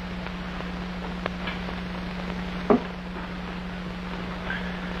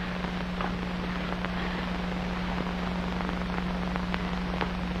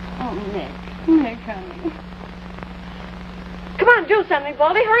 Oh, Nick, honey. Do something,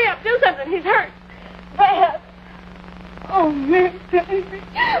 Baldy. Hurry up. Do something. He's hurt. Bad. Oh, Mickey, baby.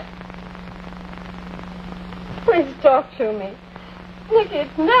 Please talk to me. Mickey,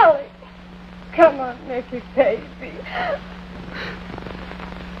 it's Nellie. Come on, Mickey, baby.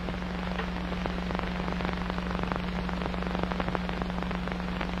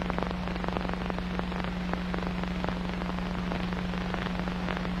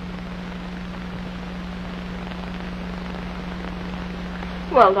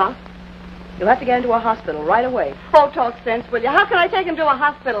 Well, Doc? You'll have to get into a hospital right away. Oh, talk sense, will you? How can I take him to a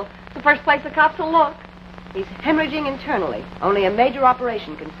hospital? It's the first place the cops will look. He's hemorrhaging internally. Only a major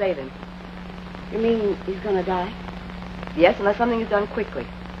operation can save him. You mean he's going to die? Yes, unless something is done quickly.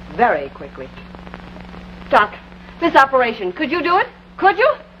 Very quickly. Doc, this operation, could you do it? Could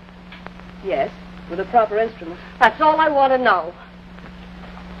you? Yes, with the proper instruments. That's all I want to know.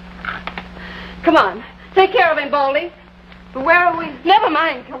 Come on. Take care of him, Baldy. But where are we? Never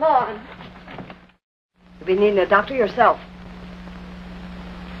mind. Come on. You'll be needing a doctor yourself.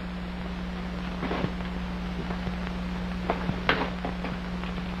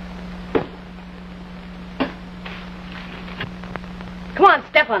 Come on,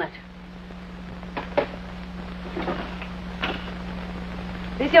 step on it.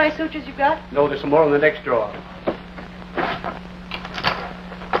 These the only sutures you've got? No, there's some more in the next drawer.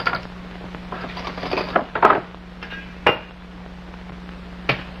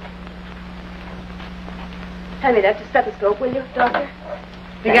 Hand me that stethoscope, will you, Doctor?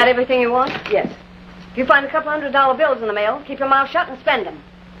 You got everything you want? Yes. If you find a couple $100 bills in the mail, keep your mouth shut and spend them.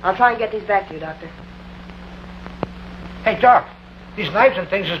 I'll try and get these back to you, Doctor. Hey, Doc, these knives and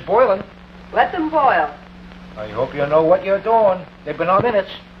things is boiling. Let them boil. I hope you know what you're doing. They've been on minutes.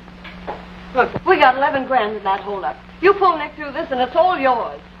 Look, we got 11 grand in that holdup. You pull Nick through this and it's all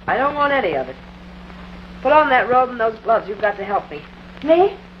yours. I don't want any of it. Put on that robe and those gloves. You've got to help me.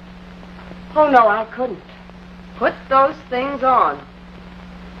 Me? Oh, no, I couldn't. Put those things on.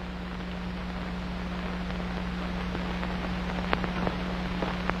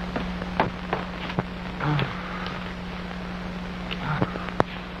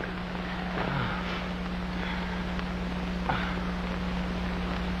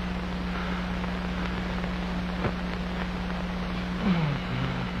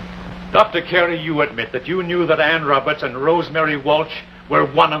 Dr. Carey, you admit that you knew that Ann Roberts and Rosemary Walsh were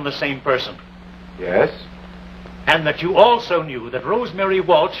one and the same person. Yes? And that you also knew that Rosemary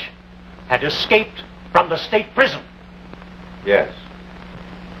Walsh had escaped from the state prison. Yes.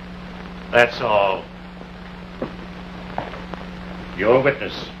 That's all. You're a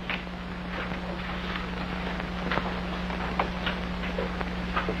witness.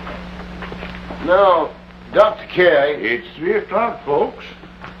 Now, Dr. Carey. It's 3 o'clock, folks.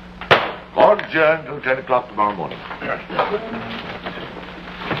 Court adjourned till 10 o'clock tomorrow morning.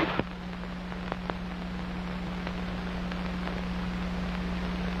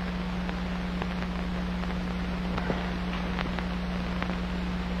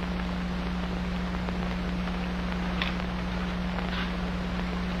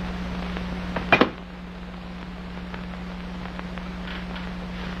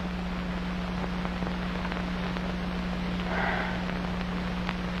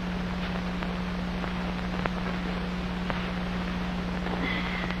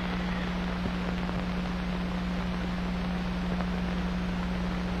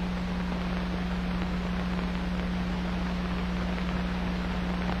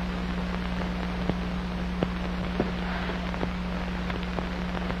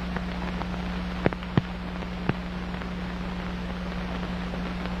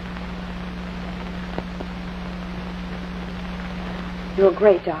 You were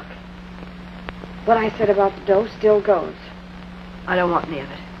great, Doc. What I said about the dough still goes. I don't want any of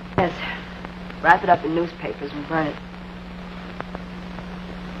it. Yes. Wrap it up in newspapers and burn it.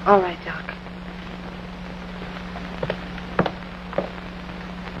 All right, Doc.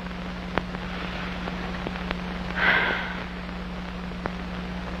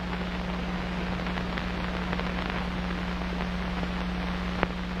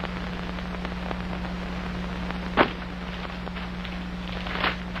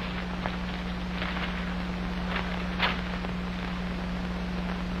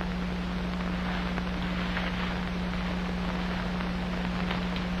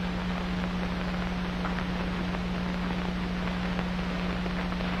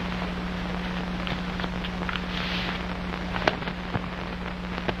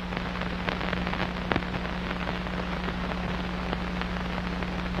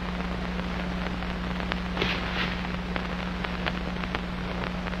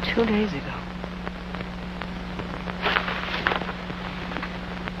 Two days ago.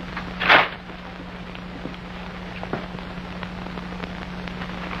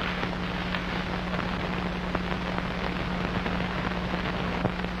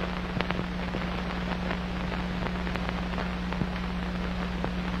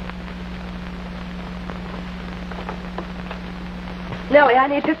 Nellie, I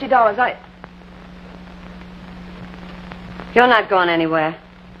need $50. You're not going anywhere.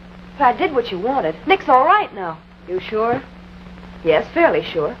 But I did what you wanted. Nick's all right now. You sure? Yes, fairly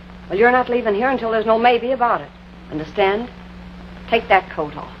sure. Well, you're not leaving here until there's no maybe about it. Understand? Take that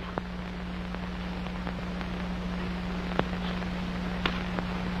coat off.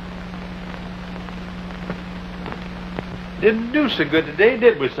 Didn't do so good today,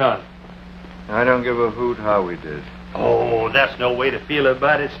 did we, son? I don't give a hoot how we did. Oh, that's no way to feel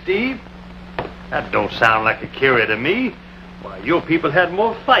about it, Steve. That don't sound like a carrier to me. Why, your people had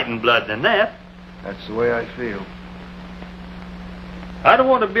more fighting blood than that. That's the way I feel. I don't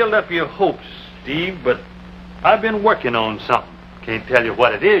want to build up your hopes, Steve, but I've been working on something. Can't tell you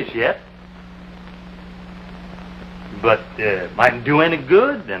what it is yet. But mightn't do any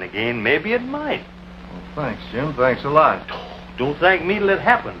good, then again, maybe it might. Well, thanks, Jim. Thanks a lot. Don't thank me till it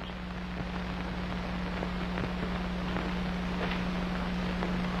happens.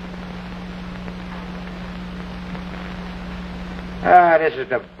 Ah, this is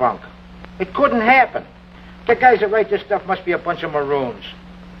the bunk. It couldn't happen. The guys that write this stuff must be a bunch of maroons.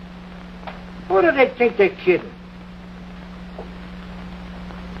 Who do they think they're kidding?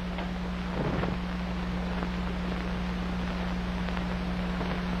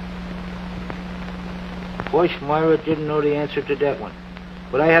 Of course, Myra didn't know the answer to that one.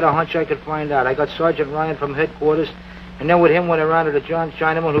 But I had a hunch I could find out. I got Sergeant Ryan from headquarters, and then with him went around to the John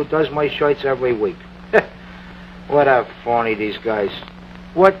Chinaman who does my shirts every week. What a phony, these guys.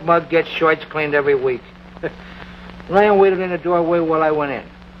 What mug gets shirts cleaned every week? Ryan waited in the doorway while I went in.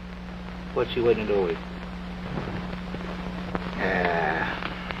 What's he waiting in the doorway?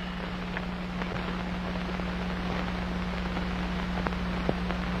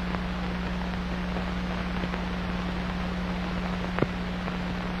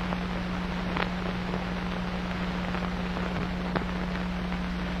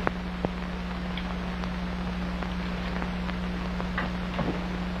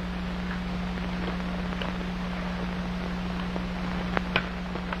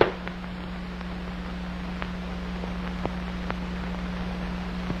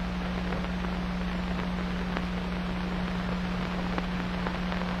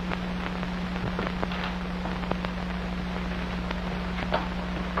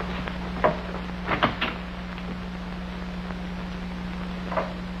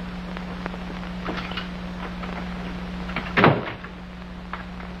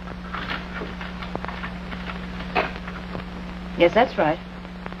 Yes, that's right.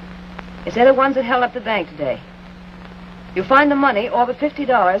 Yes, they're the ones that held up the bank today. You'll find the money, all but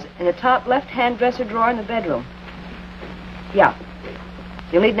 $50, in the top left-hand dresser drawer in the bedroom. Yeah.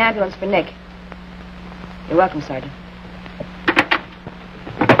 You'll need an ambulance for Nick. You're welcome, Sergeant.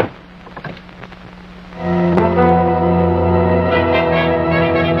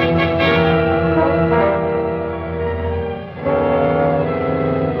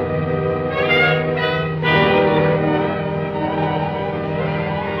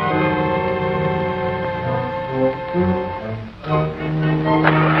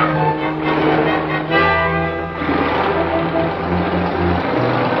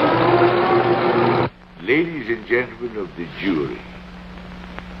 Ladies and gentlemen of the jury,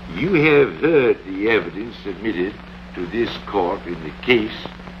 you have heard the evidence submitted to this court in the case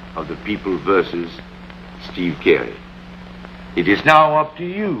of the People versus Steve Carey. It is now up to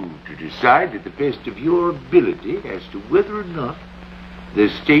you to decide to the best of your ability as to whether or not the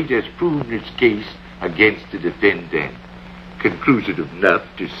state has proven its case against the defendant, conclusive enough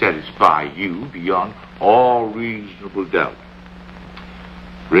to satisfy you beyond all reasonable doubt.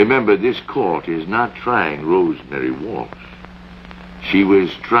 Remember, this court is not trying Rosemary Walsh. She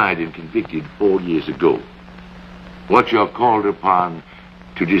was tried and convicted 4 years ago. What you're called upon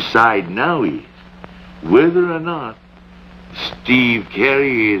to decide now is whether or not Steve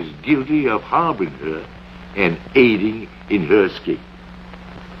Carey is guilty of harboring her and aiding in her escape.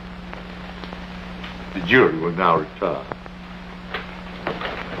 The jury will now retire.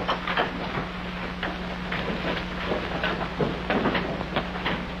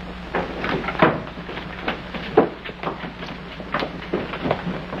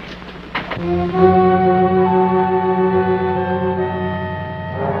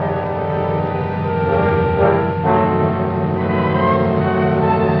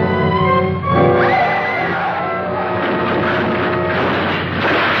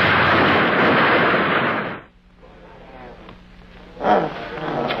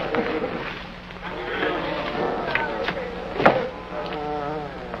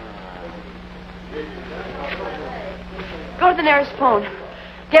 Go to the nearest phone.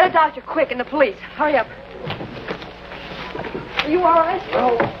 Get a doctor quick and the police. Hurry up. Are you all right?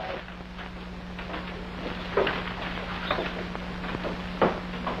 Oh.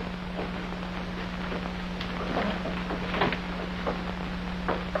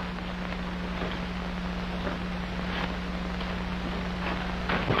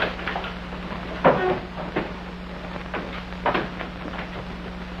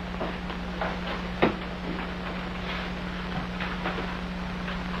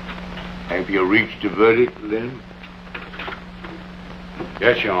 Have you reached a verdict, Lynn?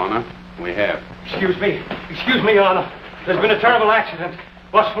 Yes, Your Honor, we have. Excuse me, Your Honor. There's been a terrible accident.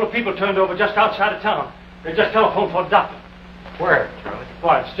 Bus full of people turned over just outside of town. They just telephoned for a doctor. Where, Charlie?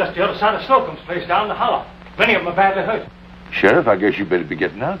 Why, it's just the other side of Slocum's place down in the hollow. Many of them are badly hurt. Sheriff, I guess you better be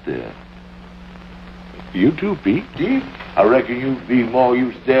getting out there. You too, Pete. Steve, I reckon you'd be more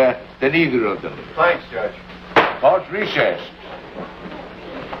use there than either of them. Thanks, Judge. Court's recess.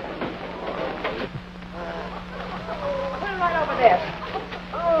 Put it right over there.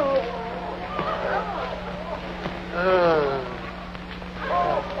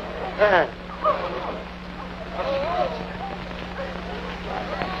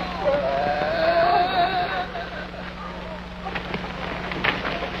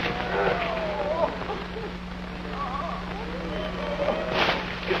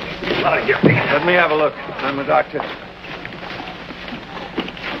 Let me have a look. I'm the doctor.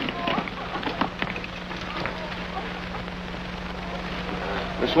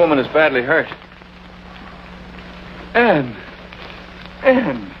 This woman is badly hurt. Anne.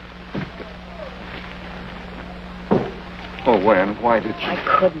 Oh, Anne, why did you...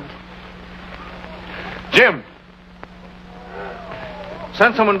 I couldn't. Jim!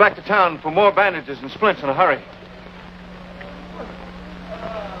 Send someone back to town for more bandages and splints in a hurry.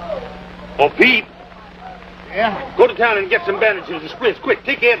 Oh, Pete. Yeah? Go to town and get some bandages and splints. Quick,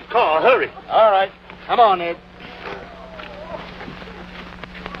 take Ed's car. Hurry. All right. Come on, Ed.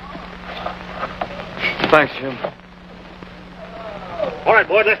 Thanks, Jim. All right,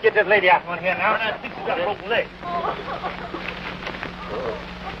 boys, let's get this lady out from here now. I think she's got a broken leg.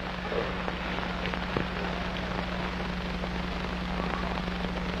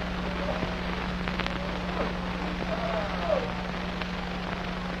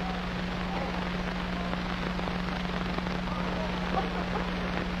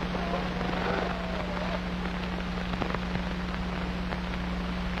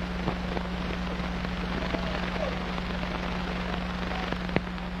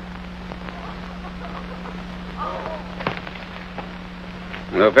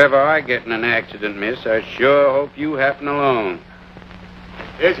 Well, if ever I get in an accident, miss, I sure hope you happen along.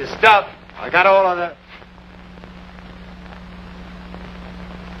 Here's your stuff. I got all of that.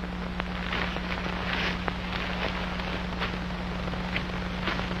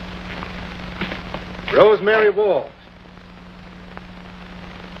 Rosemary Walls.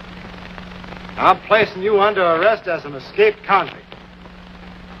 I'm placing you under arrest as an escaped convict.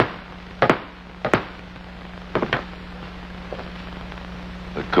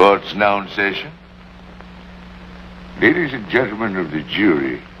 The court's now in session. Ladies and gentlemen of the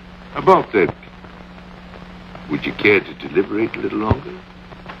jury, about that, would you care to deliberate a little longer?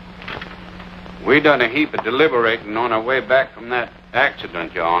 We done a heap of deliberating on our way back from that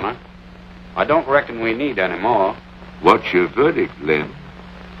accident, Your Honor. I don't reckon we need any more. What's your verdict, Lem?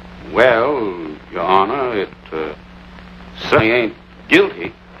 Well, Your Honor, it certainly ain't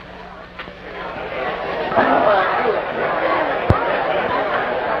guilty.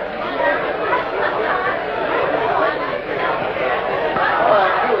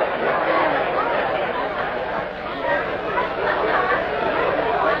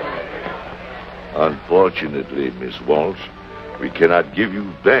 Unfortunately, Miss Walsh, we cannot give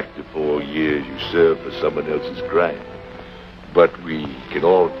you back the 4 years you served for someone else's crime. But we can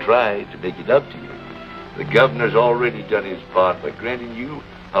all try to make it up to you. The governor's already done his part by granting you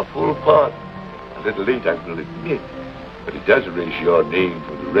a full pardon. A little late, I will admit, but it does erase your name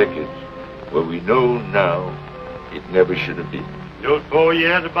from the records, where we know now it never should have been. Those 4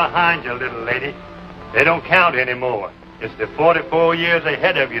 years are behind you, little lady. They don't count anymore. It's the 44 years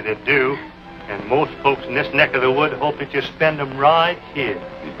ahead of you that do. And most folks in this neck of the wood hope that you spend them right here.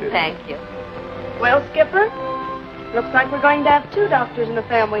 Thank you. Well, Skipper, looks like we're going to have 2 doctors in the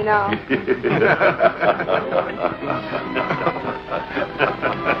family now.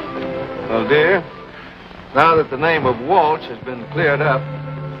 Well, dear, now that the name of Walsh has been cleared up,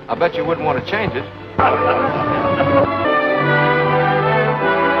 I bet you wouldn't want to change it.